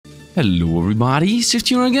Hello everybody, Sifd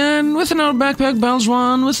here again with another backpack bounce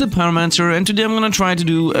run with the Pyromancer, and today I'm gonna try to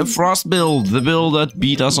do a frost build, the build that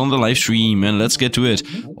beat us on the live stream, and let's get to it.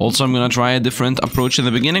 Also, I'm gonna try a different approach in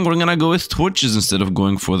the beginning. We're gonna go with torches instead of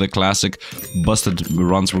going for the classic busted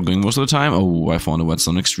runs we're going most of the time. Oh, I found a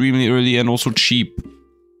whetstone extremely early and also cheap.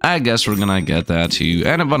 I guess we're gonna get that too.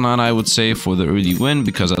 And a banana, I would say, for the early win,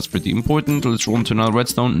 because that's pretty important. Let's roll into another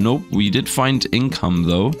redstone. Nope, we did find income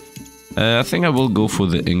though. I think I will go for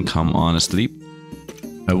the income, honestly.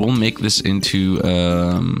 I will make this into...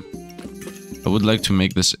 I would like to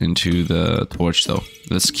make this into the torch, though.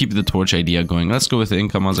 Let's keep the torch idea going. Let's go with the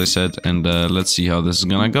income, as I said, and let's see how this is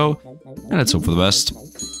gonna go. And let's hope for the best.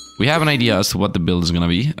 We have an idea as to what the build is gonna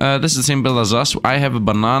be. This is the same build as us. I have a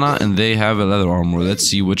banana, and they have a leather armor. Let's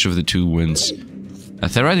see which of the two wins.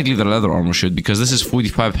 Theoretically, the leather armor should, because this is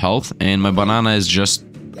 45 health, and my banana is just...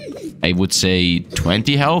 I would say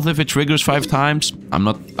 20 health if it triggers 5 times. I'm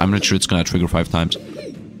not sure it's gonna trigger 5 times.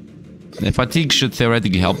 The fatigue should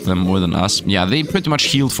theoretically help them more than us. Yeah, they pretty much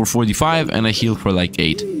healed for 45 and I healed for like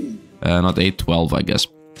 8. Not 8, 12 I guess.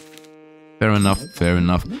 Fair enough, fair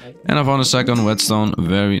enough. And I found a second whetstone,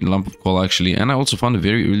 very lump of coal actually. And I also found a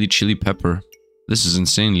very early chili pepper. This is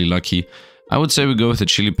insanely lucky. I would say we go with the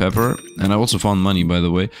chili pepper, and I also found money, by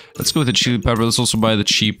the way. Let's go with the chili pepper. Let's also buy the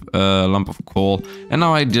cheap lump of coal. And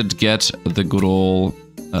now I did get the good old,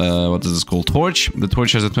 what is this called? Torch. The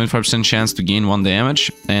torch has a 25% chance to gain 1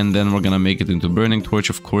 damage, and then we're gonna make it into burning torch,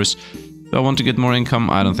 of course. Do I want to get more income?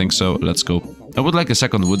 I don't think so. Let's go. I would like a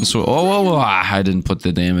second wooden sword. Oh, I didn't put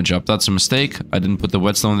the damage up. That's a mistake. I didn't put the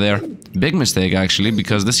whetstone there. Big mistake, actually,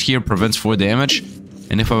 because this here prevents 4 damage.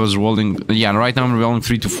 And if I was rolling... Yeah, right now I'm rolling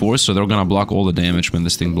 3 to 4, so they're gonna block all the damage when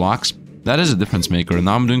this thing blocks. That is a difference maker.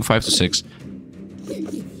 Now I'm doing 5 to 6.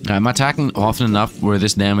 I'm attacking often enough where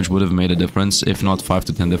this damage would have made a difference, if not 5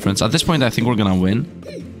 to 10 difference. At this point, I think we're gonna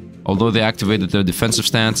win. Although they activated their defensive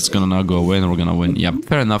stance, it's gonna now go away and we're gonna win. Yeah,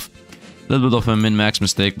 fair enough. A little bit of a min-max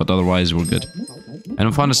mistake, but otherwise we're good. And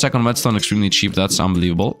we found a second whetstone extremely cheap. That's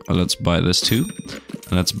unbelievable. Let's buy this too.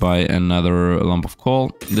 Let's buy another lump of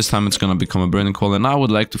coal. This time it's gonna become a burning coal. And now I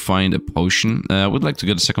would like to find a potion. I would like to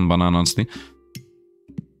get a second banana, honestly.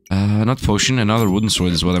 Not potion, another wooden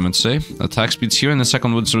sword is what I meant to say. Attack speed's here, and the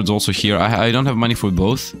second wooden sword's also here. I don't have money for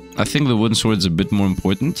both. I think the wooden sword's a bit more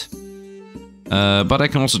important. But I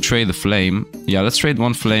can also trade the flame. Yeah, let's trade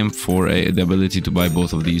 1 flame for the ability to buy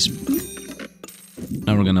both of these.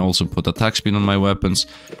 Now we're gonna also put attack speed on my weapons.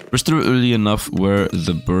 We're still early enough where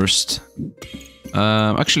the burst...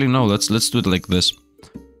 actually no, let's do it like this.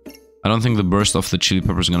 I don't think the burst of the chili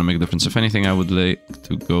pepper is gonna make a difference. If anything, I would like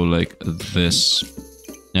to go like this.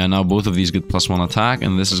 Yeah, now both of these get +1 attack,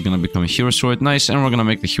 and this is gonna become a hero sword. Nice, and we're gonna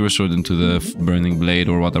make the hero sword into the burning blade,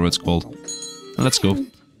 or whatever it's called. Let's go.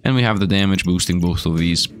 And we have the damage boosting both of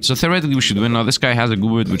these. So theoretically we should win. Now this guy has a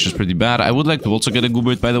goobert, which is pretty bad. I would like to also get a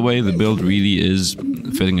goobert, by the way. The build really is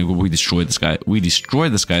fitting a goobert. We destroyed this guy. We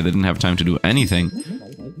destroyed this guy. They didn't have time to do anything.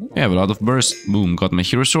 Yeah, but out of burst. Boom. Got my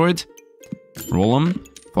hero sword. Roll him.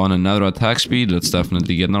 Found another attack speed. Let's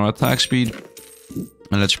definitely get another attack speed.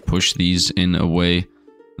 And let's push these in a way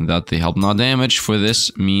that they help. Now damage for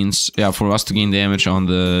this means... Yeah, for us to gain damage on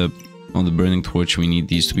the burning torch, we need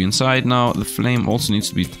these to be inside. Now, the flame also needs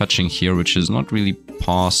to be touching here, which is not really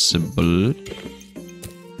possible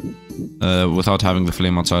without having the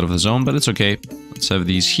flame outside of the zone, but it's okay. Let's have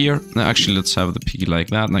these here. No, actually, let's have the piggy like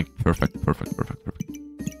that. Like, perfect, perfect, perfect, perfect.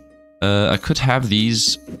 I could have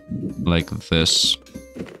these like this.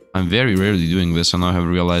 I'm very rarely doing this, and now I have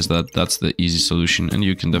realized that that's the easy solution, and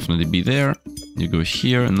you can definitely be there. You go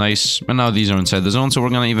here, nice. And now these are inside the zone, so we're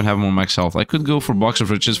gonna even have more max health. I could go for box of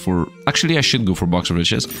riches for... Actually, I should go for box of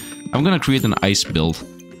riches. I'm gonna create an ice build.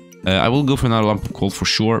 I will go for another lump of coal for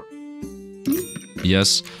sure.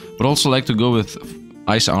 Yes. But also like to go with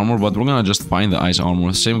ice armor, but we're gonna just find the ice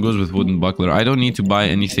armor. Same goes with wooden buckler. I don't need to buy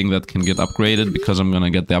anything that can get upgraded, because I'm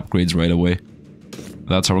gonna get the upgrades right away.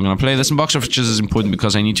 That's how we're gonna play this. And box of riches is important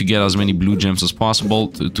because I need to get as many blue gems as possible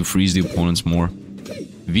to freeze the opponents more.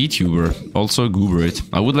 VTuber, also goobert.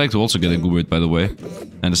 I would like to also get a goobert, by the way.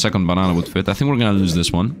 And the second banana would fit. I think we're gonna lose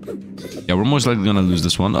this one. Yeah, we're most likely gonna lose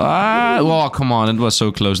this one. Ah, oh, come on, it was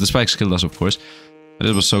so close. The spikes killed us, of course. But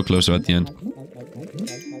it was so close at the end.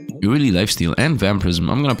 You really lifesteal and vampirism.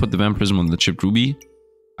 I'm gonna put the vampirism on the chipped ruby.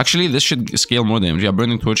 Actually, this should scale more damage. Yeah,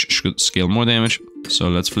 burning torch should scale more damage. So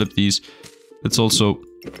let's flip these. Let's also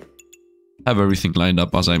have everything lined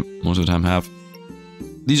up as I most of the time have.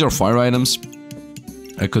 These are fire items.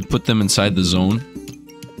 I could put them inside the zone.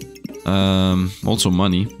 Also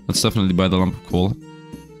money. Let's definitely buy the lump of coal.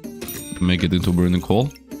 Make it into burning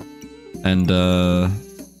coal. And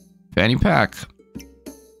fanny pack.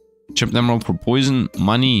 Chipped emerald for poison.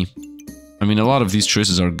 Money. I mean, a lot of these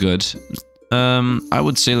choices are good. I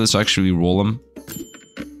would say let's actually roll them.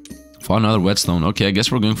 Found another whetstone. Okay, I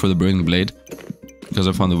guess we're going for the burning blade. Because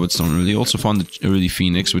I found the whetstone early. Also found the early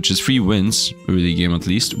phoenix, which is 3 wins. Early game at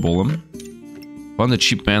least. Roll them. Found the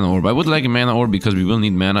cheap mana orb. I would like a mana orb because we will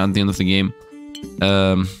need mana at the end of the game.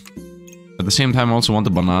 At the same time, I also want the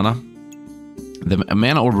banana. The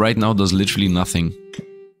mana orb right now does literally nothing.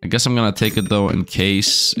 I guess I'm gonna take it though in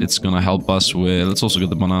case it's gonna help us with... Let's also get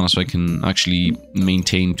the banana so I can actually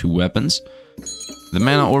maintain 2 weapons. The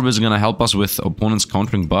mana orb is gonna help us with opponents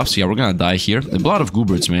countering buffs. Yeah, we're gonna die here. A lot of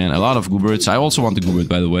gooberts, man. A lot of gooberts. I also want the goobert,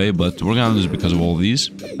 by the way, but we're gonna lose because of all these.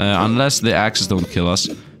 Unless the axes don't kill us.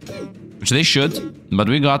 Which they should, but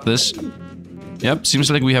we got this. Yep, seems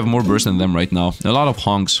like we have more burst than them right now. A lot of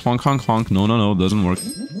honks. Honk, honk, honk. No, no, no, doesn't work.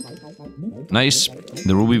 Nice.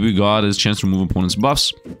 The ruby we got is chance to remove opponent's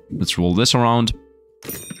buffs. Let's roll this around.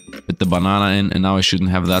 Put the banana in, and now I shouldn't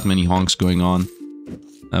have that many honks going on.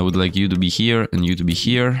 I would like you to be here, and you to be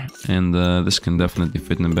here. And this can definitely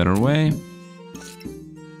fit in a better way.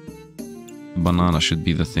 Banana should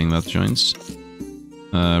be the thing that joins.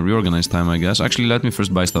 Reorganize time, I guess. Actually, let me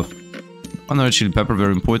first buy stuff. Another chili pepper,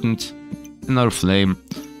 very important. Another flame.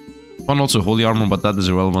 One also holy armor, but that is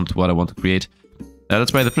irrelevant to what I want to create.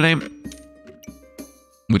 Let's buy the flame.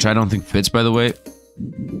 Which I don't think fits, by the way.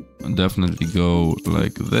 I'll definitely go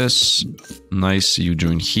like this. Nice, you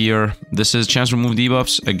join here. This is chance to remove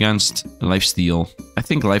debuffs against lifesteal. I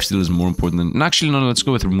think lifesteal is more important than... Actually, no, let's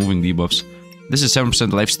go with removing debuffs. This is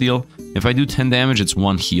 7% lifesteal. If I do 10 damage, it's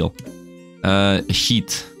 1 heal.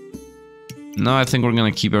 Heat. No, I think we're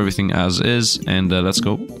gonna keep everything as is, and let's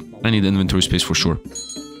go. I need inventory space for sure.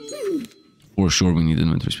 For sure we need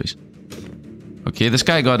inventory space. Okay, this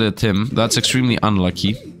guy got a Tim. That's extremely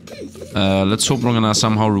unlucky. Let's hope we're gonna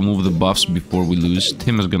somehow remove the buffs before we lose.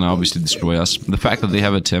 Tim is gonna obviously destroy us. The fact that they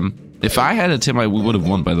have a Tim. If I had a Tim, we would have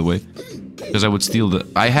won, by the way. Because I would steal the...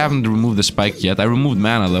 I haven't removed the spike yet. I removed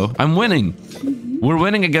mana, though. I'm winning! We're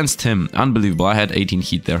winning against Tim. Unbelievable. I had 18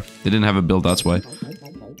 heat there. They didn't have a build, that's why.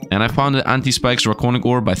 And I found the anti-spikes draconic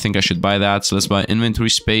orb. I think I should buy that. So let's buy inventory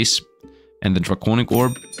space and the draconic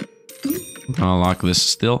orb. I'm gonna lock this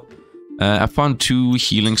still. I found 2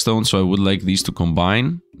 healing stones, so I would like these to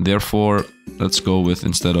combine. Therefore, let's go with,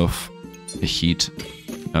 instead of a heat,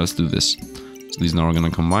 let's do this. So these now are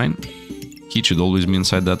gonna combine. Heat should always be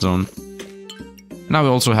inside that zone. Now we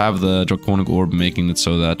also have the draconic orb, making it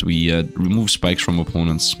so that we remove spikes from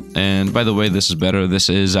opponents. And by the way, this is better. This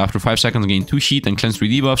is after 5 seconds gain 2 heat and cleanse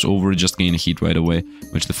 3 debuffs over just gain a heat right away,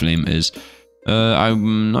 which the flame is.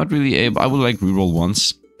 I'm not really able... I would like reroll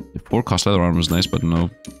once. The 4 cost leather armor is nice, but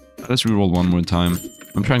no. Let's reroll one more time.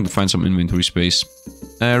 I'm trying to find some inventory space.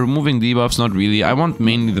 Removing debuffs, not really. I want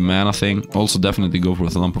mainly the mana thing. Also definitely go for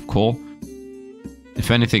the lump of coal.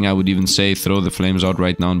 If anything, I would even say throw the flames out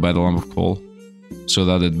right now and buy the lump of coal. So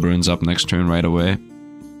that it burns up next turn right away.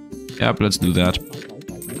 Yep, let's do that.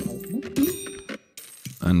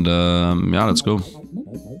 And yeah, let's go.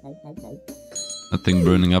 That thing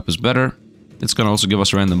burning up is better. It's gonna also give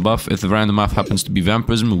us a random buff. If the random buff happens to be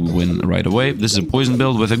Vampirism, we win right away. This is a poison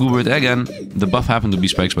build with a goobert again. The buff happened to be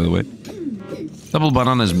spikes, by the way. Double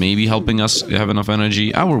bananas maybe helping us have enough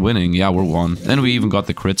energy. Ah, we're winning. Yeah, we're won. And we even got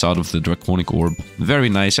the crits out of the draconic orb. Very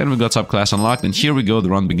nice. And we got subclass unlocked. And here we go. The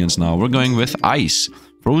run begins now. We're going with ice.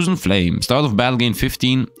 Frozen Flame. Start of battle gain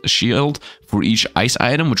 15 shield for each ice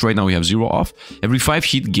item, which right now we have 0 off. Every 5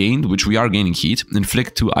 heat gained, which we are gaining heat,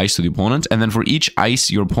 inflict 2 ice to the opponent. And then for each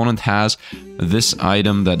ice your opponent has, this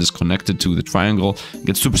item that is connected to the triangle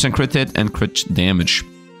gets 2% crit hit and crit damage.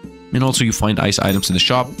 And also you find ice items in the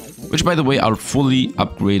shop, which by the way are fully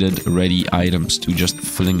upgraded ready items to just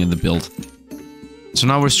filling in the build. So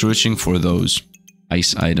now we're searching for those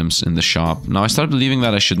ice items in the shop. Now I started believing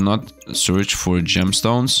that I should not search for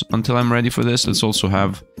gemstones until I'm ready for this. Let's also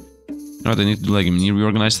have... You know what, I need to do like a mini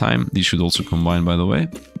reorganize time. These should also combine, by the way.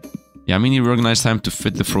 Yeah, mini reorganize time to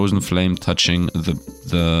fit the frozen flame touching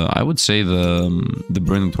the I would say the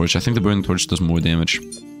burning torch. I think the burning torch does more damage.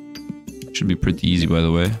 Should be pretty easy, by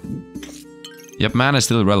the way. Yep, mana is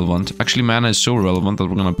still relevant. Actually, mana is so relevant that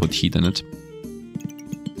we're gonna put heat in it.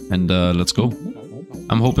 And let's go.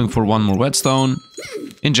 I'm hoping for one more whetstone.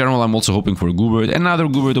 In general, I'm also hoping for a goobert. Another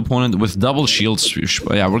goobert opponent with double shields.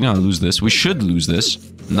 Yeah, we're gonna lose this. We should lose this.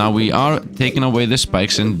 Now we are taking away the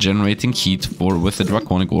spikes and generating heat with the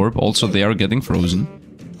draconic orb. Also, they are getting frozen.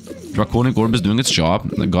 Draconic orb is doing its job.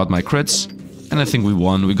 I got my crits. And I think we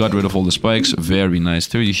won. We got rid of all the spikes. Very nice.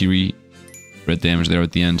 33 crit damage there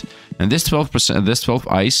at the end. And this 12%, this 12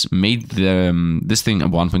 ice made the, this thing a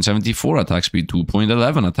 1.74 attack speed,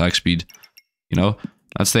 2.11 attack speed. You know,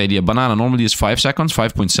 That's the idea. Banana normally is 5 seconds,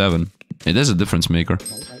 5.7. It is a difference maker.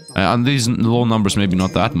 On these low numbers, maybe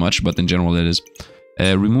not that much, but in general it is.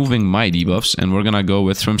 Removing my debuffs, and we're gonna go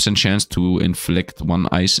with Thrimson Chance to inflict 1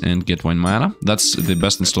 ice and get 1 mana. That's the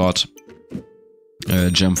best in slot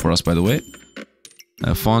gem for us, by the way.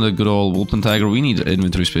 Found a good old Wolpen Tiger. We need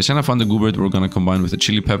inventory space, and I found the Goobert. We're gonna combine with the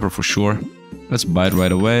Chili Pepper for sure. Let's buy it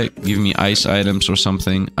right away. Give me ice items or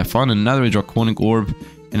something. I found another Draconic Orb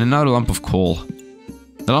and another Lump of Coal.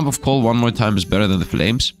 The Lump of Coal one more time is better than the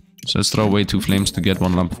Flames. So let's throw away 2 Flames to get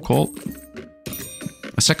 1 Lump of Coal.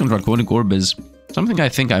 A second Draconic Orb is something I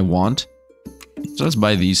think I want. So let's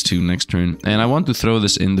buy these 2 next turn. And I want to throw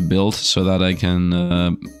this in the build so that I can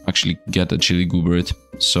actually get a Chili Goobert.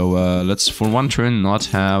 So let's for 1 turn not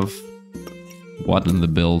have what in the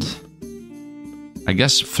build. I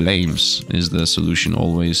guess Flames is the solution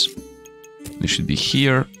always. They should be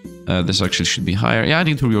here. This actually should be higher. Yeah, I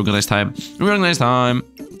need to reorganize time. Reorganize time!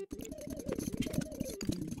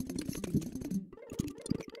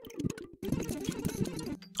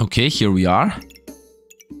 Okay, here we are.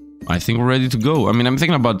 I think we're ready to go. I mean, I'm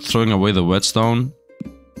thinking about throwing away the whetstone.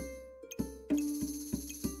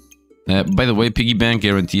 By the way, Piggy Bank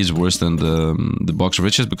guarantee is worse than the Box of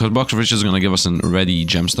Riches, because Box of Riches is going to give us a ready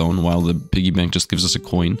gemstone, while the Piggy Bank just gives us a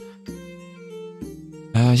coin.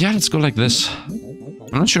 Yeah, let's go like this.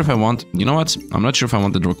 I'm not sure if I want... You know what? I'm not sure if I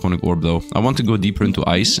want the Draconic Orb, though. I want to go deeper into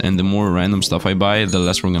ice, and the more random stuff I buy, the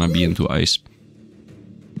less we're going to be into ice.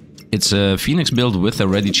 It's a Phoenix build with a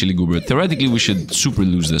ready Chili Goobert. Theoretically, we should super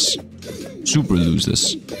lose this. Super lose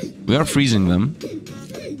this. We are freezing them.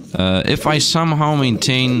 If I somehow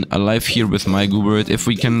maintain a life here with my Goobert, if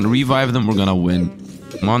we can revive them, we're gonna win.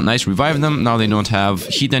 Come on, nice, revive them. Now they don't have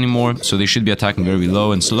heat anymore, so they should be attacking very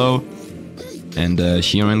low and slow. And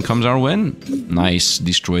herein comes our win. Nice,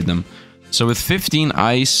 destroyed them. So with 15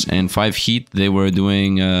 ice and 5 heat, they were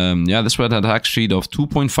doing, yeah, this one had attack speed of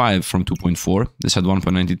 2.5 from 2.4. This had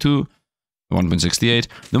 1.92, 1.68.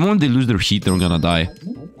 The moment they lose their heat, they're gonna die.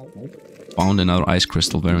 Found another ice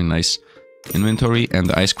crystal, very nice. Inventory, and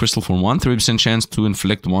the ice crystal for 1, 3% chance to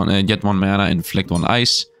inflict get 1 mana and inflict 1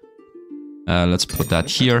 ice. Let's put that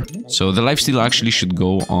here. So the lifesteal actually should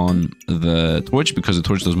go on the torch, because the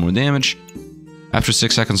torch does more damage. After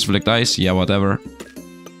 6 seconds, inflict ice, yeah, whatever.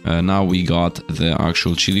 Now we got the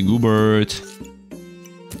actual Chili Goobert.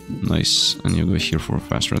 Nice. And you go here for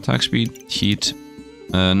faster attack speed. Heat.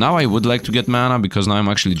 Now I would like to get mana, because now I'm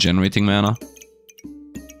actually generating mana.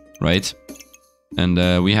 Right? And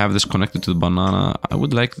we have this connected to the banana. I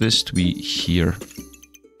would like this to be here.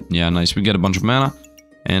 Yeah, nice. We get a bunch of mana.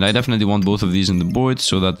 And I definitely want both of these in the board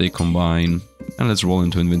so that they combine. And let's roll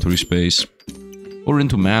into inventory space. Or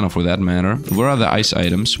into mana for that matter. Where are the ice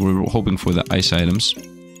items? We're hoping for the ice items.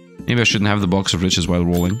 Maybe I shouldn't have the Box of Riches while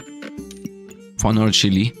rolling. Found another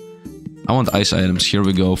Chili. I want ice items. Here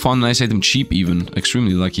we go. Found an ice item cheap even.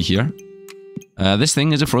 Extremely lucky here. This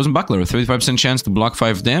thing is a Frozen Buckler. 35% chance to block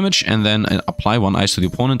 5 damage and then apply 1 ice to the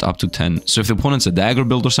opponent up to 10. So if the opponent's a dagger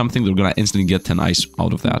build or something, they're gonna instantly get 10 ice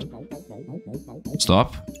out of that.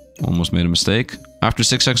 Stop. Almost made a mistake. After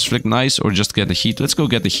 6 seconds, flick nice or just get the heat. Let's go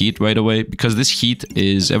get the heat right away, because this heat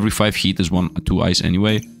is every 5 heat is 2 ice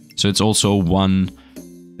anyway. So it's also 1.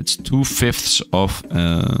 It's 2/5 of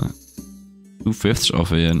 2/5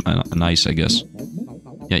 of an ice, I guess.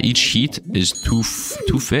 Yeah, each heat is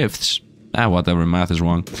 2/5. Ah, whatever, math is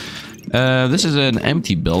wrong. This is an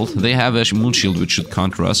empty build. They have a Moon Shield which should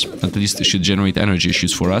counter us. At least it should generate energy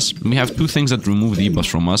issues for us. We have 2 things that remove debuffs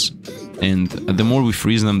from us. And the more we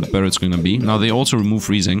freeze them, the better it's going to be. Now they also remove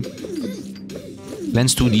freezing.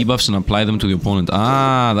 Lens 2 debuffs and apply them to the opponent.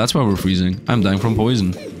 Ah, that's why we're freezing. I'm dying from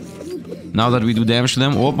poison. Now that we do damage to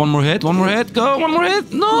them. Oh, 1 more hit, 1 more hit. Go, 1 more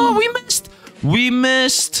hit. No, we missed. We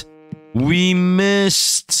missed. We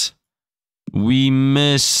missed. We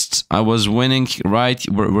missed. I was winning, right?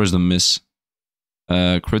 Where's the miss?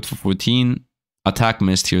 Crit for 14. Attack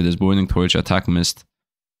missed here. There's Boiling Torch. Attack missed.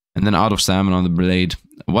 And then out of stamina on the blade.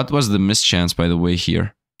 What was the miss chance, by the way,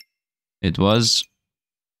 here? It was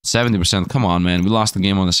 70%. Come on, man. We lost the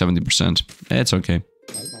game on the 70%. It's okay.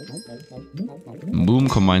 Boom.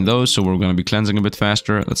 Combine those. So we're going to be cleansing a bit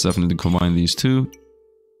faster. Let's definitely combine these 2.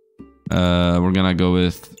 We're going to go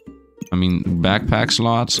with... I mean, backpack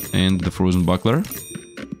slots and the Frozen Buckler.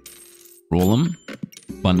 Roll them.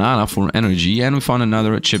 Banana for energy. And we found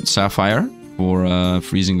another chipped sapphire for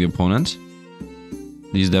freezing the opponent.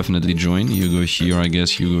 These definitely join. You go here, I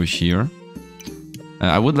guess. You go here.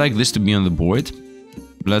 I would like this to be on the board.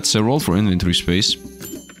 Let's roll for inventory space.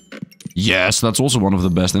 Yes, that's also one of the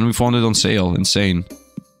best. And we found it on sale. Insane.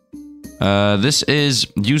 This is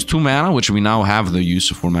use 2 mana, which we now have the use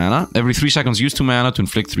for mana. Every 3 seconds, use 2 mana to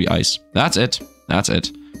inflict 3 ice. That's it. That's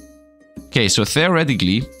it. Okay, so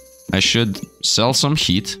theoretically, I should sell some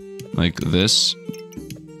heat. Like this.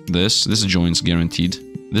 This joins guaranteed.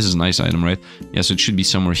 This is a nice item, right? Yeah, so it should be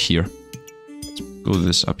somewhere here. Let's go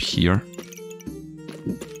this up here.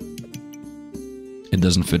 It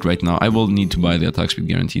doesn't fit right now. I will need to buy the attack speed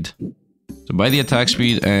guaranteed. So buy the attack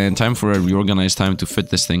speed and time for a reorganized time to fit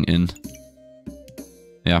this thing in.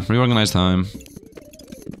 Yeah, reorganized time.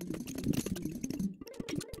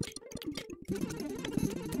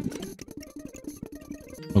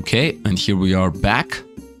 Okay, and here we are back.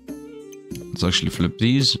 Let's actually flip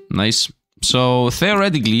these. Nice. So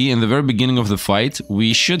theoretically, in the very beginning of the fight,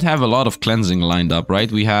 we should have a lot of cleansing lined up,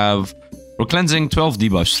 right? We're cleansing 12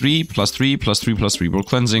 debuffs, 3 plus 3 plus 3 plus 3. We're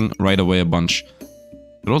cleansing right away a bunch.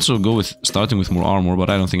 Could also go with starting with more armor, but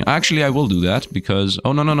I don't think... Actually, I will do that because...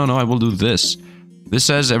 Oh, no, I will do this. This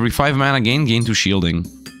says every 5 mana gain 2 shielding.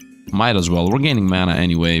 Might as well. We're gaining mana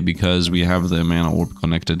anyway because we have the mana orb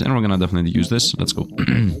connected. And we're gonna definitely use this. Let's go.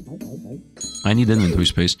 I need inventory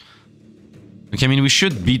space. Okay, I mean, we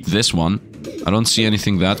should beat this one. I don't see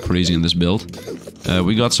anything that crazy in this build.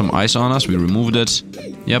 We got some ice on us. We removed it.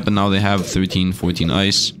 Yep, and now they have 13, 14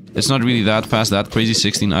 ice. It's not really that fast, that crazy.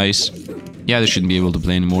 16 ice. Yeah, they shouldn't be able to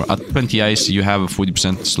play anymore. At 20 ice, you have a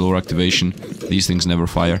 40% slower activation. These things never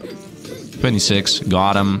fire. 26.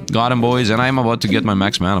 Got him. Got him, boys. And I'm about to get my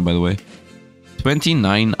max mana, by the way.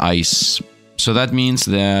 29 ice. So that means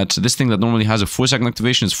that this thing that normally has a 4-second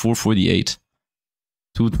activation is 448.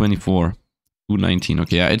 224. 219.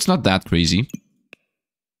 Okay, yeah, it's not that crazy.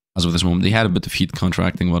 As of this moment, they had a bit of heat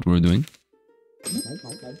counteracting what we're doing.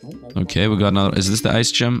 Okay, we got another... Is this the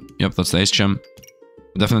ice gem? Yep, that's the ice gem.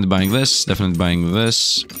 Definitely buying this. Definitely buying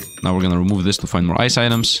this. Now we're gonna remove this to find more ice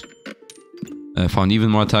items. Found even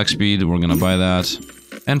more attack speed. We're gonna buy that.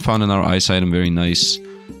 And found another ice item. Very nice.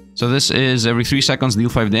 So this is every 3 seconds deal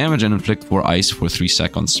 5 damage and inflict 4 ice for 3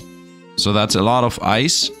 seconds. So that's a lot of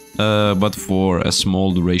ice, but for a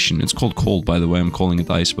small duration. It's called cold, by the way. I'm calling it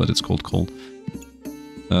ice, but it's called cold.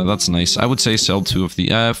 That's nice. I would say sell 2 of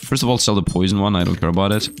the... first of all, sell the poison one. I don't care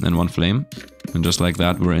about it. And 1 flame. And just like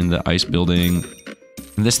that, we're in the ice building.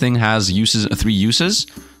 And this thing has uses, 3 uses,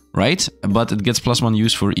 right? But it gets +1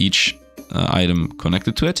 use for each item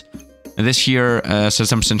connected to it. And this here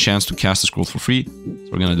says 10% chance to cast a scroll for free.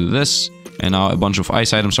 So we're gonna do this. And now a bunch of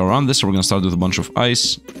ice items are on this, so we're gonna start with a bunch of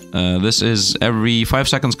ice. This is every 5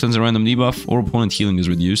 seconds cleanse a random debuff or opponent healing is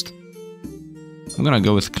reduced. I'm gonna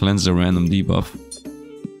go with cleanse a random debuff.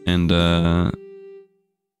 And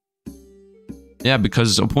yeah,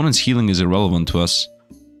 because opponent's healing is irrelevant to us.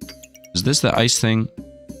 Is this the ice thing?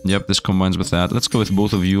 Yep, this combines with that. Let's go with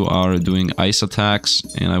both of you are doing ice attacks.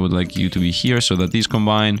 And I would like you to be here so that these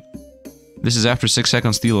combine. This is after 6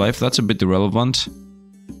 seconds steal life. That's a bit irrelevant.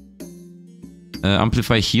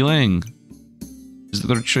 Amplify healing. Is the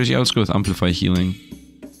third choice? Yeah, let's go with amplify healing.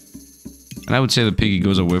 And I would say the piggy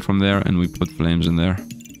goes away from there and we put flames in there.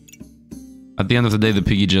 At the end of the day, the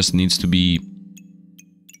piggy just needs to be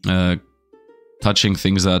touching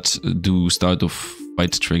things that do start of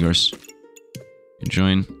fight triggers. You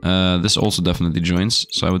join. This also definitely joins.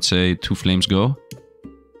 So I would say 2 flames go.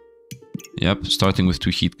 Yep, starting with 2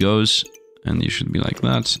 heat goes. And you should be like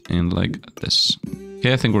that and like this.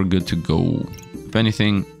 Okay, I think we're good to go. If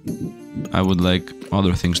anything, I would like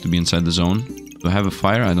other things to be inside the zone. Do I have a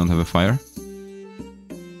fire? I don't have a fire.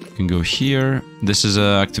 You can go here. This is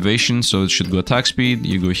a activation, so it should go attack speed.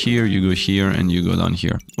 You go here, and you go down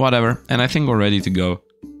here. Whatever. And I think we're ready to go.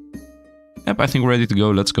 Yep, I think we're ready to go.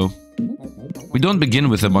 Let's go. We don't begin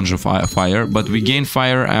with a bunch of fire, but we gain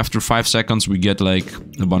fire after 5 seconds. We get like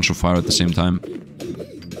a bunch of fire at the same time.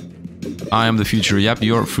 I am the future. Yep,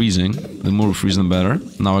 you're freezing. The more we freeze, the better.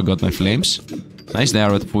 Now I got my flames. Nice, they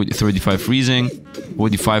are at 35 freezing.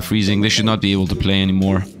 45 freezing. They should not be able to play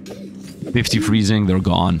anymore. 50 freezing, they're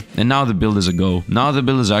gone. And now the build is a go. Now the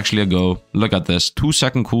build is actually a go. Look at this.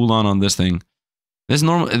 2-second cooldown on this thing.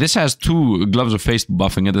 This has 2 gloves of face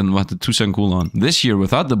buffing it and what, 2-second cooldown. This here,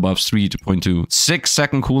 without the buffs, 3.2.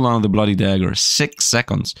 6-second cooldown on the bloody dagger. 6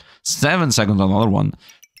 seconds. 7 seconds on the other one.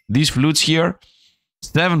 These flutes here,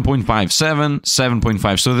 7.5. 7,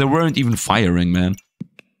 7.5. So they weren't even firing, man.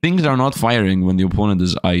 Things are not firing when the opponent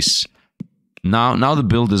is ice. Now the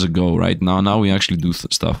build is a go, right? Now we actually do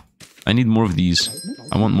stuff. I need more of these.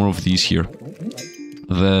 I want more of these here.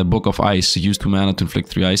 The Book of Ice. Use 2 mana to inflict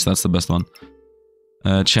 3 ice. That's the best one.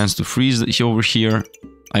 Chance to freeze over here.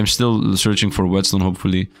 I'm still searching for whetstone,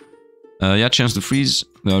 hopefully. Yeah, chance to freeze.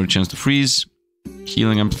 The other chance to freeze.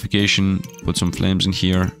 Healing amplification. Put some flames in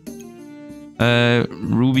here.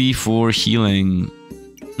 Ruby for healing.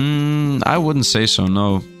 I wouldn't say so,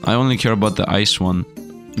 no. I only care about the ice one.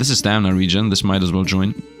 This is stamina regen, this might as well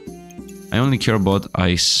join. I only care about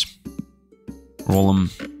ice. Roll them.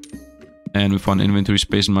 And we found inventory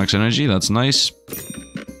space and max energy, that's nice.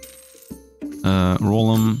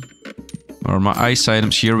 Roll them. Or my ice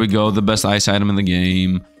items, here we go, the best ice item in the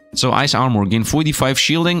game. So ice armor, gain 45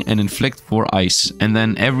 shielding and inflict 4 ice. And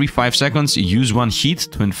then every 5 seconds, use 1 heat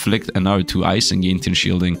to inflict another 2 ice and gain 10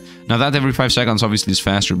 shielding. Now that every 5 seconds obviously is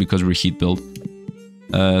faster because we're heat build.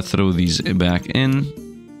 Throw these back in.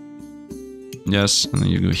 Yes, and then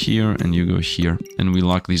you go here and you go here. And we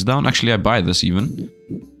lock these down. Actually, I buy this even.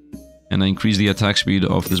 And I increase the attack speed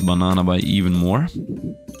of this banana by even more.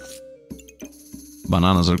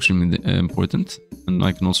 Bananas are extremely important. And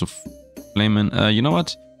I can also flame in. You know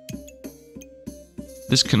what?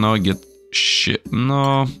 This can now get shit.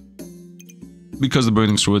 No. Because the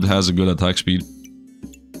burning sword has a good attack speed.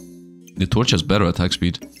 The torch has better attack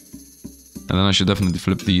speed. And then I should definitely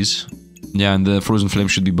flip these. Yeah, and the frozen flame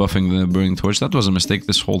should be buffing the burning torch. That was a mistake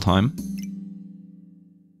this whole time.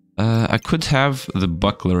 I could have the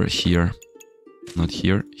Butler here. Not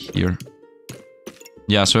here, here.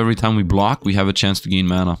 Yeah, so every time we block, we have a chance to gain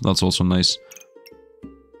mana. That's also nice.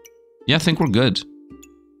 Yeah, I think we're good.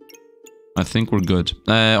 I think we're good.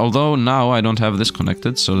 Although now I don't have this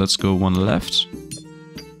connected, so let's go one left.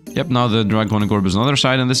 Yep, now the Dragonic Orb is on the other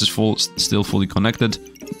side, and this is still fully connected.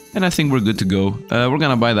 And I think we're good to go. We're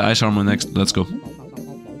gonna buy the ice armor next. Let's go.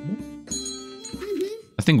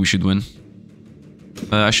 I think we should win.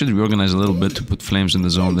 I should reorganize a little bit to put flames in the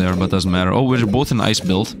zone there, but doesn't matter. Oh, we're both in ice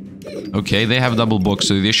build. Okay, they have double books,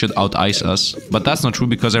 so they should out-ice us. But that's not true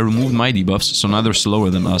because I removed my debuffs, so now they're slower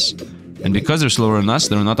than us. And because they're slower than us,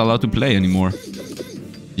 they're not allowed to play anymore.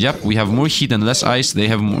 Yep, we have more heat and less ice. They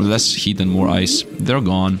have less heat and more ice. They're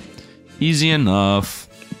gone. Easy enough.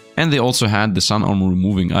 And they also had the sun armor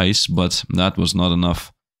removing ice, but that was not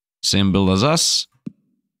enough. Same build as us.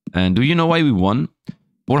 And do you know why we won?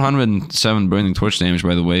 407 burning torch damage,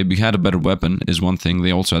 by the way. We had a better weapon, is one thing.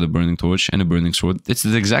 They also had a burning torch and a burning sword. It's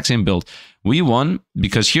the exact same build. We won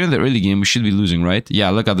because here in the early game we should be losing, right? Yeah,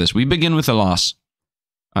 look at this. We begin with a loss.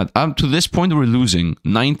 Up to this point we're losing.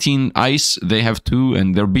 19 ice, they have 2,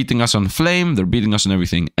 and they're beating us on flame, they're beating us on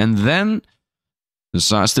everything. And then,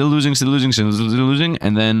 still losing,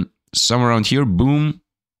 and then somewhere around here, boom.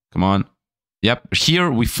 Come on. Yep, here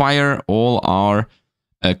we fire all our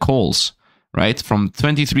coals. Right, from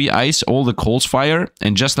 23 ice, all the coals fire,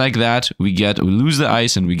 and just like that, we lose the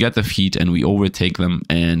ice and we get the heat and we overtake them.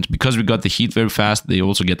 And because we got the heat very fast, they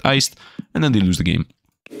also get iced, and then they lose the game.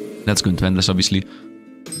 That's going to end us, obviously.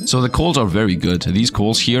 So the coals are very good. These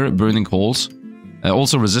coals here, burning coals,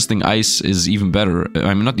 also resisting ice is even better.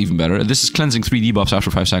 I mean, not even better. This is cleansing 3 debuffs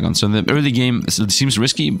after 5 seconds. So in the early game, it seems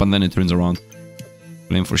risky, but then it turns around.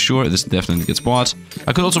 Flame for sure, this definitely gets bought.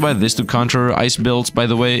 I could also buy this to counter ice builds, by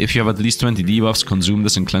the way. If you have at least 20 debuffs, consume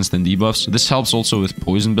this and cleanse 10 debuffs. This helps also with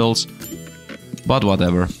poison builds. But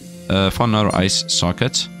whatever. Found another ice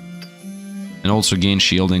socket. And also gain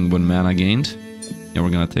shielding when mana gained. Yeah, we're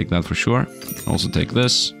gonna take that for sure. Also take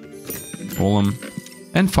this. Pull them.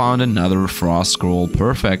 And found another frost scroll.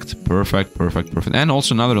 Perfect, perfect, perfect, perfect. And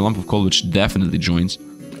also another lump of coal, which definitely joins.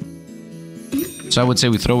 So I would say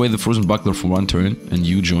we throw away the frozen buckler for 1 turn, and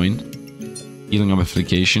you join. Healing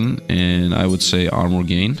amplification, and I would say armor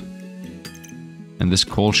gain. And this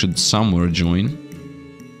coal should somewhere join.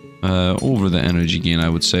 Over the energy gain, I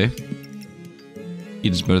would say.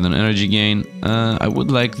 Heat is better than energy gain. I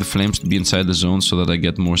would like the flames to be inside the zone so that I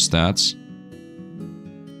get more stats.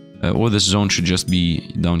 Or this zone should just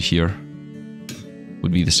be down here.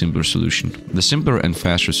 Would be the simpler solution. The simpler and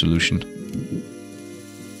faster solution.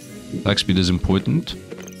 Attack speed is important,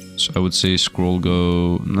 so I would say scroll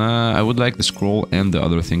go... Nah, I would like the scroll and the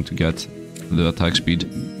other thing to get the attack speed.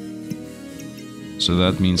 So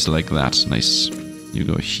that means like that, nice. You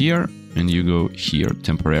go here, and you go here,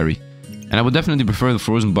 temporary. And I would definitely prefer the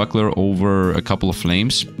frozen buckler over a couple of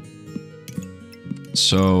flames.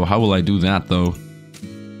 So how will I do that though?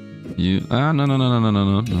 You...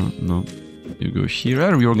 no. You go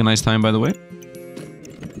here, reorganize time by the way.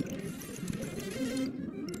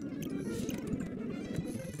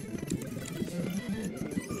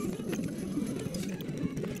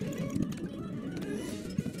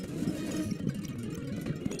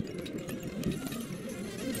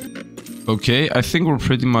 Okay, I think we're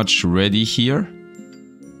pretty much ready here.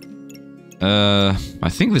 I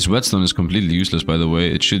think this whetstone is completely useless, by the way.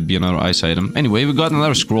 It should be another ice item. Anyway, we got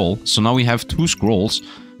another scroll. So now we have 2 scrolls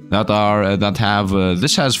that have...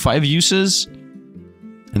 this has 5 uses.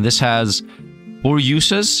 And this has 4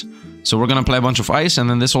 uses. So we're gonna play a bunch of ice, and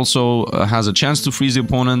then this also has a chance to freeze the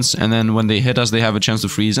opponents, and then when they hit us, they have a chance to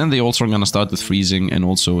freeze, and they also are gonna start with freezing and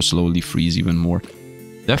also slowly freeze even more.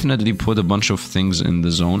 Definitely put a bunch of things in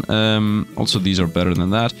the zone. Also, these are better than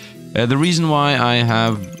that. The reason why I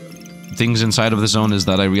have things inside of the zone is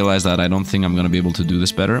that I realize that I don't think I'm gonna be able to do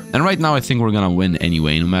this better. And right now I think we're gonna win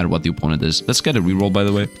anyway, no matter what the opponent is. Let's get a reroll, by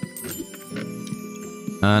the way.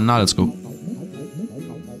 Now let's go.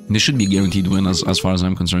 This should be a guaranteed win as far as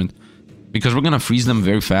I'm concerned. Because we're gonna freeze them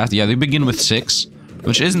very fast. Yeah, they begin with 6,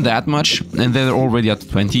 which isn't that much, and they're already at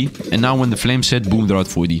 20. And now when the flames hit, boom, they're at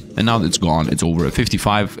 40. And now it's gone, it's over. At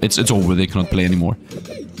 55, it's over, they cannot play anymore.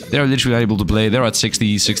 They're literally able to play. They're at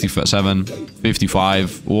 60, 67,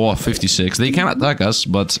 55, or 56. They can attack us,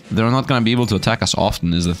 but they're not gonna be able to attack us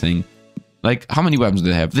often, is the thing. Like, how many weapons do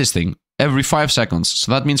they have? This thing. Every 5 seconds.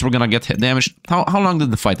 So that means we're gonna get hit damaged. How long did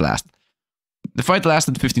the fight last? The fight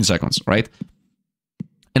lasted 15 seconds, right?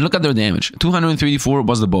 And look at their damage. 234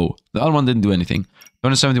 was the bow. The other one didn't do anything.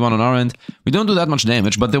 271 on our end. We don't do that much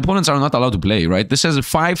damage, but the opponents are not allowed to play, right? This has a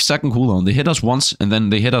 5-second cooldown. They hit us once, and then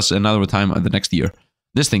they hit us another time the next year.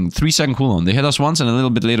 This thing, 3-second cooldown. They hit us once, and a little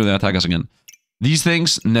bit later they attack us again. These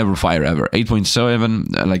things never fire ever.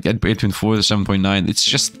 8.7, like 8.4, 7.9. It's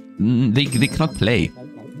just, they cannot play.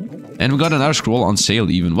 And we got another scroll on sale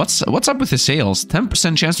even. What's up with the sales?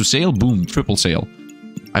 10% chance to sail? Boom, triple sale.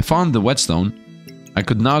 I found the whetstone. I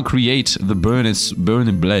could now create the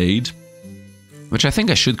burning blade, which I think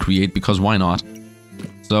I should create because why not?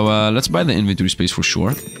 So let's buy the inventory space for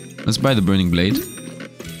sure. Let's buy the burning blade.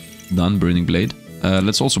 Done, burning blade.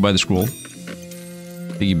 Let's also buy the scroll.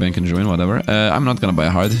 Piggy bank and join, whatever. I'm not gonna buy a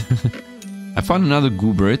hard. I found another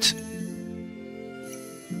goobert.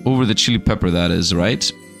 Over the chili pepper, that is, right?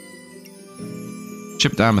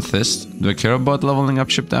 Chipped amethyst. Do I care about leveling up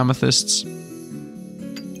chipped amethysts?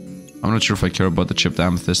 I'm not sure if I care about the chipped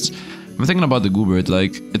amethysts. I'm thinking about the goobert.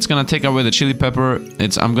 Like, it's gonna take away the chili pepper.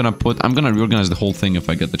 I'm gonna reorganize the whole thing if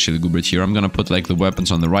I get the chili goobert here. I'm gonna put like the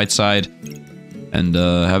weapons on the right side and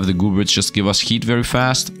have the gooberts just give us heat very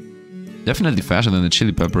fast. Definitely faster than the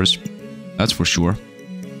chili peppers. That's for sure.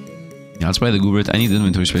 Yeah, let's buy the goobert. I need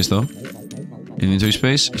inventory space though. Inventory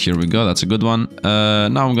space, here we go, that's a good one.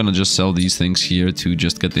 Now I'm gonna just sell these things here to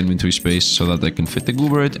just get the inventory space so that I can fit the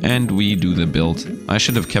goobert and we do the build. I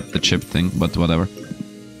should have kept the chip thing, but whatever.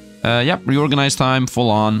 Yep, reorganize time, full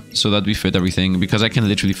on, so that we fit everything, because I can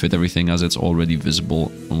literally fit everything as it's already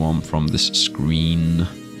visible from this screen.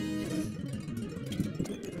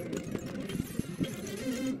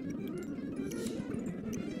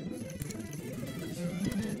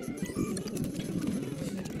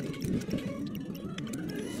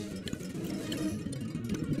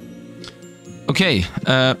 Okay,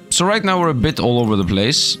 so right now we're a bit all over the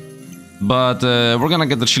place, but we're gonna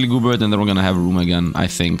get the chili goobert and then we're gonna have room again, I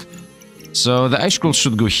think. So the ice scroll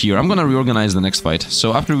should go here. I'm gonna reorganize the next fight.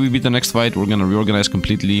 So after we beat the next fight, we're gonna reorganize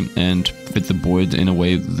completely and fit the board in a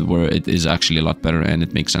way where it is actually a lot better and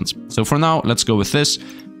it makes sense. So for now, let's go with this.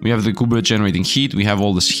 We have the goobert generating heat. We have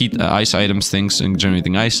all this heat, ice items, things, and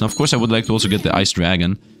generating ice. And of course, I would like to also get the ice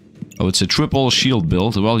dragon. Oh, it's a triple shield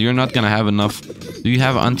build. Well, you're not gonna have enough. Do you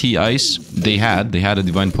have anti-ice? They had a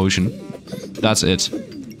divine potion. That's it.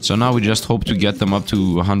 So now we just hope to get them up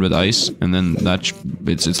to 100 ice, and then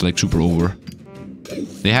it's like super over.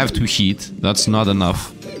 They have 2 heat. That's not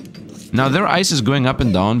enough. Now their ice is going up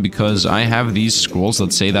and down because I have these scrolls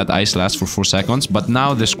that say that ice lasts for 4 seconds, but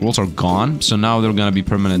now the scrolls are gone, so now they're gonna be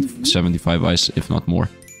permanent 75 ice, if not more.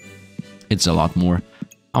 It's a lot more.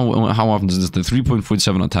 How often is this? The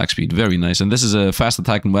 3.47 attack speed. Very nice. And this is a fast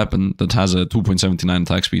attacking weapon that has a 2.79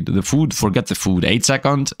 attack speed. The food, forget the food. 8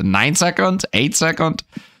 second, 9 second, 8 second.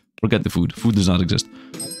 Forget the food. Food does not exist.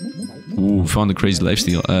 Ooh, found a crazy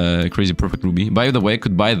lifesteal. Crazy perfect ruby. By the way, I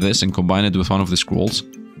could buy this and combine it with one of the scrolls.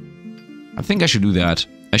 I think I should do that.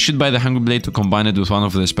 I should buy the Hungry Blade to combine it with one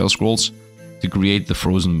of the spell scrolls to create the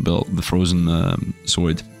frozen build, the frozen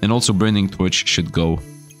sword. And also Burning Torch should go.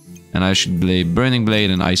 And I should play Burning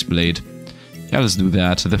Blade and Ice Blade. Yeah, let's do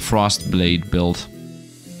that. The Frost Blade build.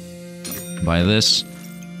 Buy this.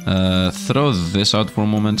 Throw this out for a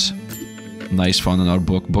moment. Nice, found in our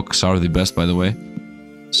book. Books are the best, by the way.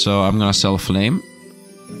 So I'm gonna sell Flame.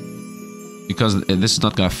 Because this is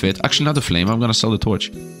not gonna fit. Actually, not the Flame. I'm gonna sell the Torch.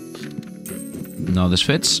 Now this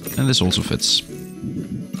fits, and this also fits.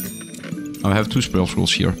 I have 2 spell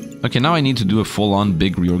scrolls here. Okay, now I need to do a full-on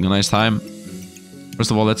big reorganized time. First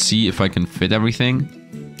of all, let's see if I can fit everything.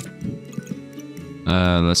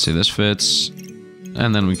 Let's say this fits.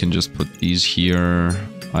 And then we can just put these here.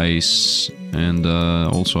 Ice. And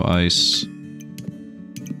also ice.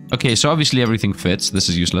 Okay, so obviously everything fits. This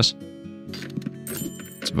is useless.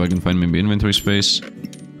 if I can find maybe inventory space.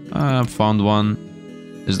 Found one.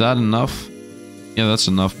 Is that enough? Yeah, that's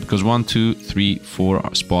enough, because 1, 2, 3,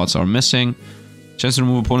 4 spots are missing. Chance to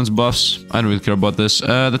remove opponent's buffs. I don't really care about this.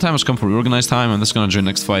 The time has come for reorganize time. I'm just gonna join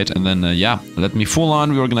next fight, and then, yeah, let me full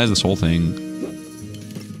on reorganize this whole thing.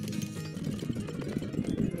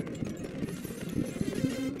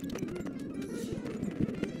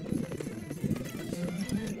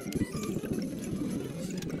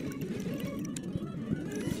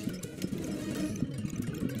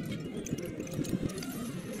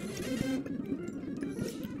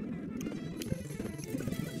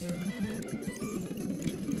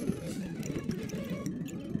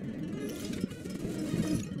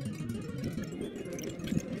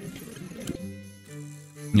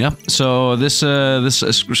 Yeah, so this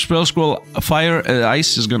spell scroll fire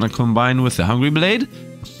ice is gonna combine with the Hungry Blade.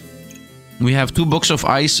 We have 2 books of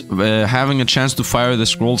ice having a chance to fire the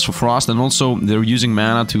scrolls for frost, and also they're using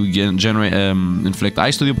mana to generate inflict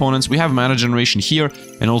ice to the opponents. We have mana generation here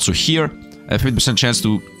and also here. A 50% chance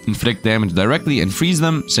to inflict damage directly and freeze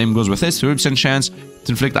them. Same goes with this, 30% chance to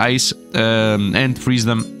inflict ice and freeze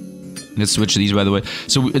them. Let's switch these, by the way.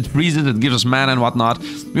 So it freezes, it gives us mana and whatnot.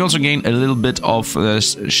 We also gain a little bit of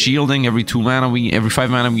shielding. Every 2 mana, every 5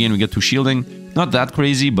 mana we gain, we get 2 shielding. Not that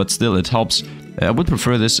crazy, but still it helps. I would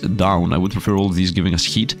prefer this down. I would prefer all of these giving us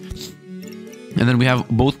heat. And then we have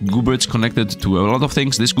both Gooberts connected to a lot of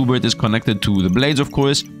things. This Goobert is connected to the blades, of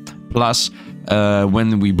course. Plus,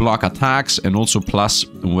 when we block attacks, and also plus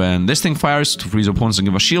when this thing fires to freeze opponents and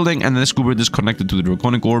give us shielding. And this Goobert is connected to the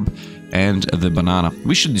Draconic Orb and the banana.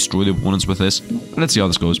 We should destroy the opponents with this. Let's see how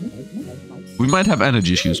this goes. We might have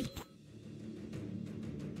energy issues.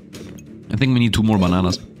 I think we need 2 more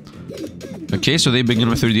bananas. Okay, so they begin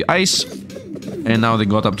with 30 ice, and now they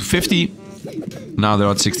got up to 50. Now they're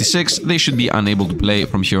at 66. They should be unable to play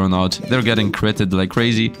from here on out. They're getting critted like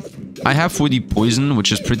crazy. I have 40 poison,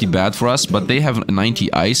 which is pretty bad for us, but they have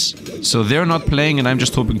 90 ice. So they're not playing, and I'm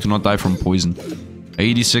just hoping to not die from poison.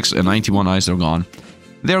 86 and 91 ice, they're gone.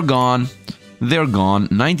 They're gone. They're gone.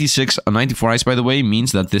 96 and 94 ice, by the way,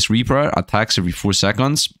 means that this Reaper attacks every 4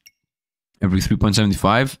 seconds. Every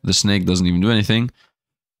 3.75. The snake doesn't even do anything.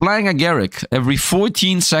 Flying Agaric every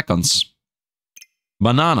 14 seconds.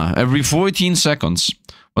 Banana every 14 seconds.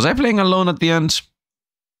 Was I playing alone at the end?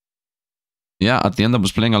 Yeah, at the end I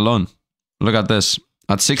was playing alone. Look at this.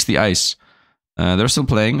 At 60 ice. They're still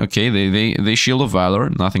playing. Okay, they Shield of Valor.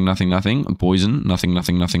 Nothing, nothing, nothing. Poison. Nothing,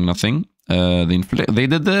 nothing, nothing, nothing. They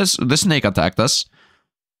did this. The snake attacked us.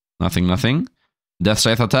 Nothing, nothing. Death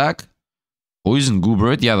Scythe attack. Poison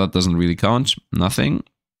Goobert. Yeah, that doesn't really count. Nothing.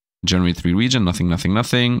 Generate 3 regen. Nothing, nothing,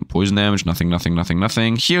 nothing. Poison damage. Nothing, nothing, nothing,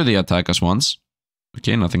 nothing. Here they attack us once.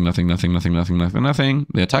 Okay, nothing, nothing, nothing, nothing, nothing, nothing, nothing.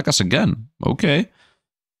 They attack us again. Okay.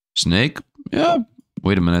 Snake. Yeah.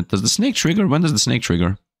 Wait a minute. Does the snake trigger? When does the snake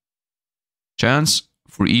trigger? Chance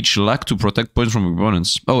for each luck to protect poison from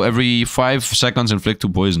opponents. Oh, every 5 seconds inflict 2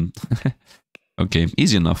 poison. Okay,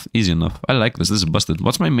 easy enough. Easy enough. I like this. This is busted.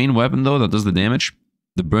 What's my main weapon though that does the damage?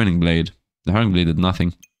 The Burning Blade. The Harrowing Blade did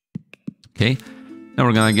nothing. Okay. Now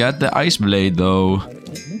we're gonna get the Ice Blade though.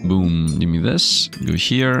 Boom. Give me this. Go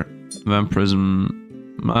here. Vampirism.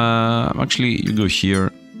 Actually, you go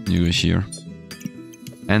here. You go here.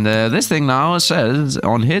 And this thing now says,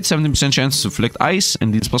 on hit, 70% chance to inflict ice,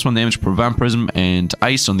 and deals +1 damage per vampirism and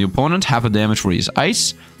ice on the opponent, half a damage for his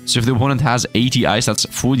ice. So if the opponent has 80 ice, that's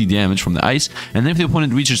 40 damage from the ice. And then if the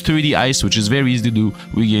opponent reaches 30 ice, which is very easy to do,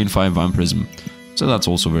 we gain 5 vampirism. So that's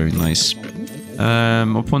also very nice.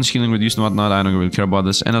 Opponent's healing reduced and whatnot, I don't really care about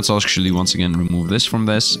this. And let's actually once again remove this from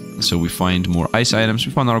this. So we find more ice items.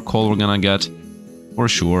 We found our coal we're gonna get. For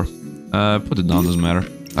sure. Put it down, doesn't matter.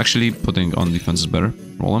 Actually, putting on defense is better.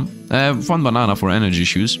 Roll them. Fun banana for energy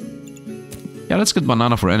issues. Yeah, let's get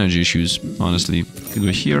banana for energy issues, honestly.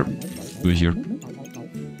 Go here. Go here.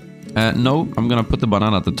 No, I'm gonna put the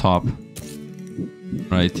banana at the top.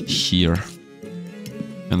 Right here.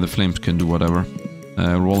 And the flames can do whatever.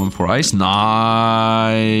 Roll them for ice.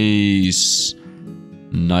 Nice!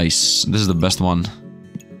 Nice. This is the best one.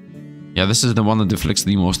 Yeah, this is the one that deflects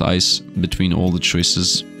the most ice between all the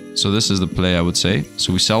choices. So this is the play, I would say.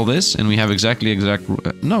 So we sell this, and we have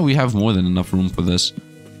no, we have more than enough room for this.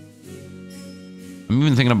 I'm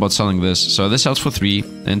even thinking about selling this. So this sells for 3,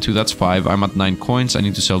 and 2, that's 5. I'm at 9 coins. I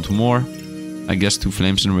need to sell 2 more. I guess 2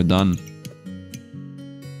 flames and we're done.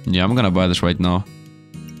 Yeah, I'm gonna buy this right now.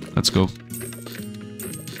 Let's go.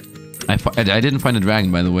 I didn't find a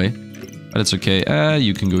dragon, by the way. But it's okay.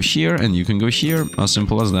 You can go here, and you can go here. As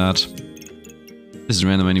simple as that. This is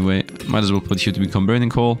random anyway. Might as well put here to become burning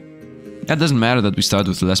coal. It doesn't matter that we start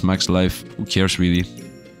with less max life. Who cares really?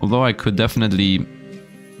 Although I could definitely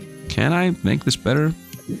Can I make this better?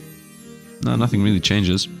 No, nothing really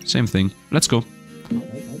changes. Same thing. Let's go.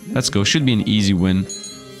 Let's go. Should be an easy win.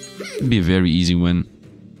 Should be a very easy win.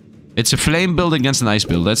 It's a flame build against an ice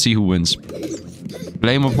build. Let's see who wins.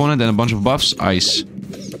 Flame opponent and a bunch of buffs. Ice.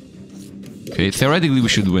 Okay, theoretically we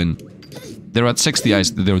should win. They're at 60 ice.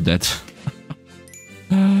 They're dead.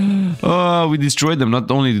 Oh, we destroyed them. Not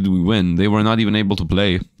only did we win, they were not even able to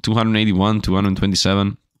play. 281,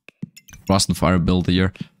 227. Frost and Fire build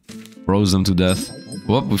here. Froze them to death.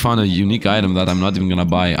 Whoop, we found a unique item that I'm not even gonna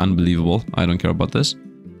buy. Unbelievable. I don't care about this.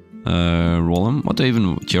 Roll them. What do I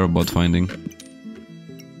even care about finding?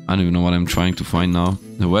 I don't even know what I'm trying to find now.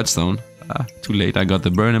 The whetstone. Ah, too late. I got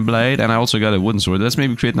the burning blade and I also got a wooden sword. Let's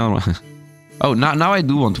maybe create another one. Oh, now I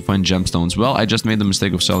do want to find gemstones. Well, I just made the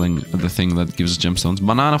mistake of selling the thing that gives us gemstones.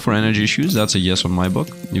 Banana for energy issues. That's a yes on my book.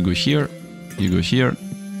 You go here. You go here.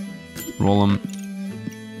 Roll them.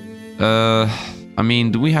 I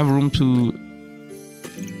mean, do we have room to...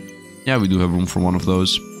 Yeah, we do have room for one of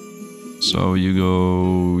those. So you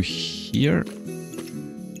go here.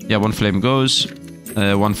 Yeah, one flame goes.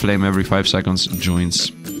 One flame every 5 seconds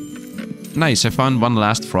joins. Nice, I found one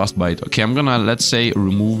last frostbite. Okay, I'm gonna, let's say,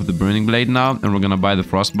 remove the burning blade now, and we're gonna buy the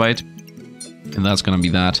frostbite. And that's gonna be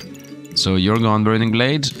that. So you're gone, burning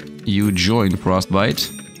blade. You join frostbite.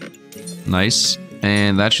 Nice.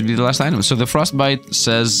 And that should be the last item. So the frostbite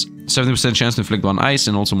says 70% chance to inflict 1 ice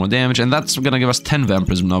and also more damage. And that's gonna give us 10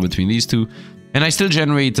 vampirism now between these two. And I still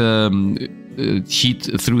generate heat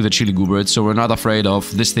through the chili goober, so we're not afraid of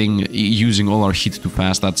this thing using all our heat too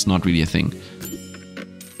fast. That's not really a thing.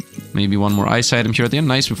 Maybe one more ice item here at the end.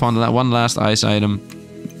 Nice, we found that one last ice item,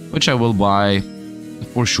 which I will buy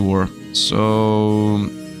for sure. So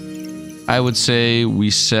I would say we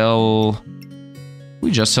just sell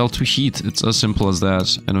 2 heat. It's as simple as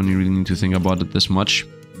that. I don't really need to think about it this much.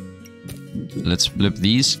 Let's flip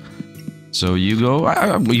these. So you go,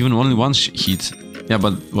 even only 1 heat. Yeah,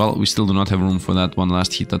 but, well, we still do not have room for that one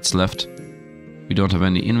last heat that's left. We don't have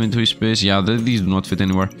any inventory space. Yeah, these do not fit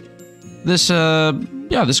anywhere. This,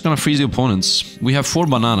 yeah, this is gonna freeze the opponents. We have 4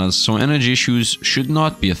 bananas, so energy issues should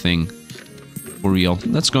not be a thing. For real.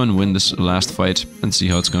 Let's go and win this last fight and see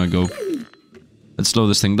how it's gonna go. Let's slow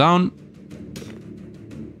this thing down.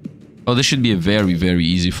 Oh, this should be a very, very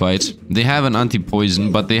easy fight. They have an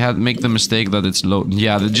anti-poison, but they make the mistake that it's low.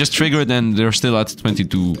 Yeah, they just triggered and they're still at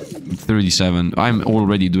 22-37. I'm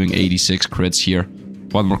already doing 86 crits here.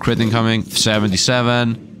 One more crit incoming,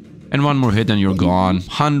 77. And one more hit and you're gone.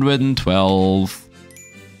 112.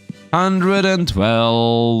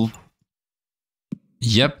 112.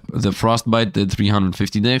 Yep, the frostbite did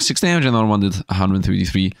 356 damage, another one did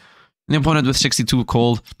 133. And the opponent with 62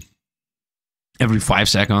 cold. Every 5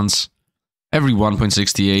 seconds. Every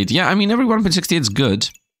 1.68. Yeah, I mean, every 1.68 is good,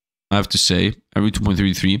 I have to say. Every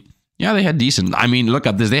 2.33. Yeah, they had decent. I mean, look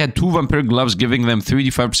at this. They had 2 vampire gloves giving them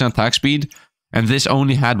 35% attack speed. And this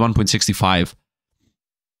only had 1.65.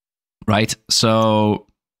 Right? So,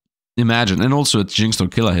 imagine. And also, it's Jinx or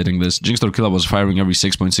Killa hitting this. Jinx or Killa was firing every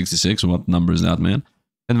 6.66. What number is that, man?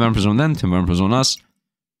 10 vampires on them, 10 vampires on us.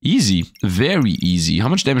 Easy. Very easy. How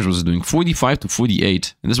much damage was it doing? 45 to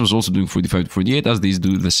 48. And this was also doing 45 to 48, as these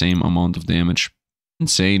do the same amount of damage.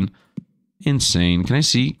 Insane. Insane. Can I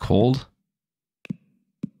see? Cold?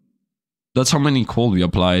 That's how many cold we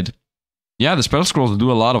applied. Yeah, the spell scrolls do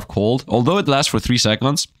a lot of cold. Although it lasts for 3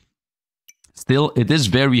 seconds. Still, it is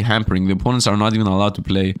very hampering. The opponents are not even allowed to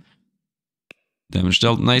play. Damage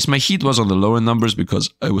dealt. Nice. My heat was on the lower numbers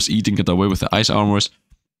because I was eating it away with the ice armors.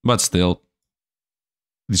 But still.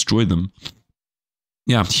 Destroy them.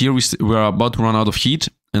 Yeah, here we're about to run out of heat.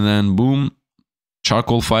 And then boom.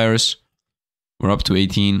 Charcoal fires. We're up to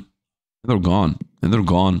 18. And they're gone. And they're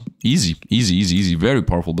gone. Easy. Easy, easy, easy. Very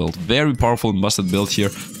powerful build. Very powerful and busted build here.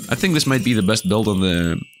 I think this might be the best build on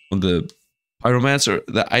the Pyromancer.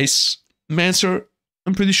 The Ice Mancer.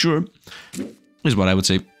 I'm pretty sure. Is what I would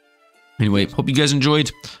say. Anyway, hope you guys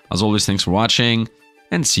enjoyed. As always, thanks for watching.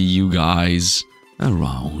 And see you guys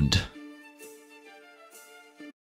around.